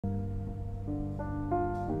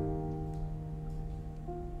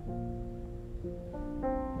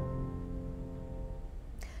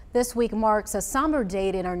This week marks a somber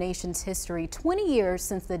date in our nation's history, 20 years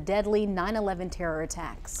since the deadly 9/11 terror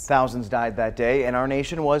attacks. Thousands died that day, and our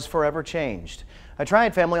nation was forever changed. A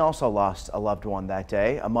Triad family also lost a loved one that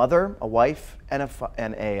day, a mother, a wife, and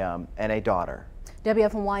a daughter.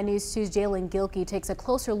 WFMY News 2's Jalen Gilkey takes a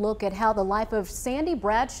closer look at how the life of Sandy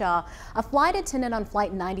Bradshaw, a flight attendant on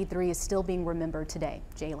Flight 93, is still being remembered today.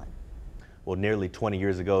 Jalen. Well, nearly 20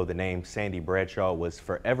 years ago, the name Sandy Bradshaw was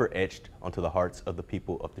forever etched onto the hearts of the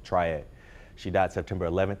people of the Triad. She died September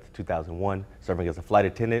 11th, 2001, serving as a flight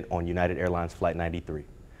attendant on United Airlines Flight 93.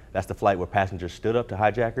 That's the flight where passengers stood up to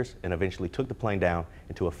hijackers and eventually took the plane down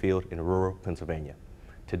into a field in rural Pennsylvania.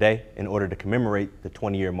 Today, in order to commemorate the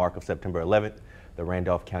 20-year mark of September 11th, the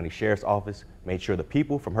Randolph County Sheriff's Office made sure the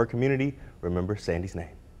people from her community remember Sandy's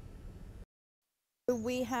name.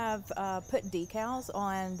 We have put decals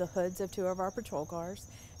on the hoods of 2 of our patrol cars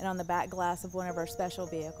and on the back glass of one of our special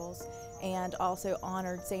vehicles, and also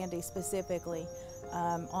honored Sandy specifically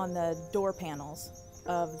on the door panels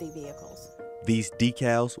of the vehicles. These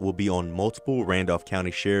decals will be on multiple Randolph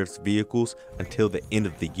County Sheriff's vehicles until the end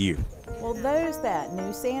of the year. Well, those that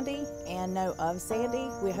knew Sandy and know of Sandy,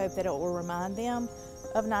 we hope that it will remind them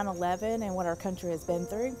of 9/11 and what our country has been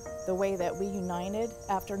through, the way that we united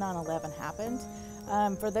after 9/11 happened.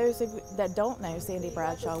 For those of you that don't know Sandy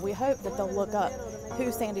Bradshaw, we hope that they'll look up who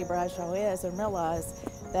Sandy Bradshaw is and realize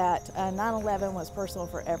that 9/11 was personal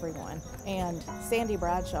for everyone. And Sandy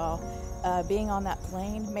Bradshaw, being on that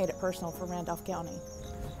plane, made it personal for Randolph County.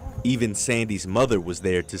 Even Sandy's mother was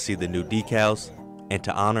there to see the new decals and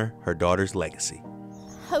to honor her daughter's legacy.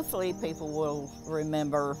 Hopefully people will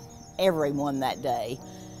remember everyone that day.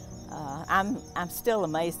 I'm still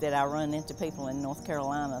amazed that I run into people in North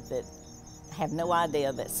Carolina that have no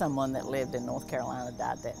idea that someone that lived in North Carolina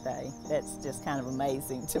died that day. That's just kind of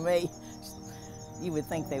amazing to me. You would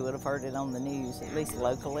think they would have heard it on the news, at least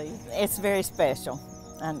locally. It's very special,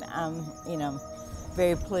 and I'm,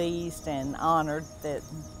 very pleased and honored that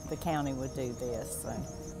the county would do this. So.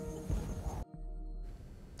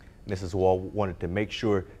 Mrs. Wall wanted to make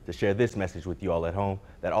sure to share this message with you all at home,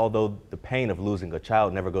 that although the pain of losing a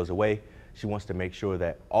child never goes away, she wants to make sure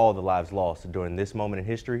that all the lives lost during this moment in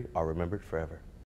history are remembered forever.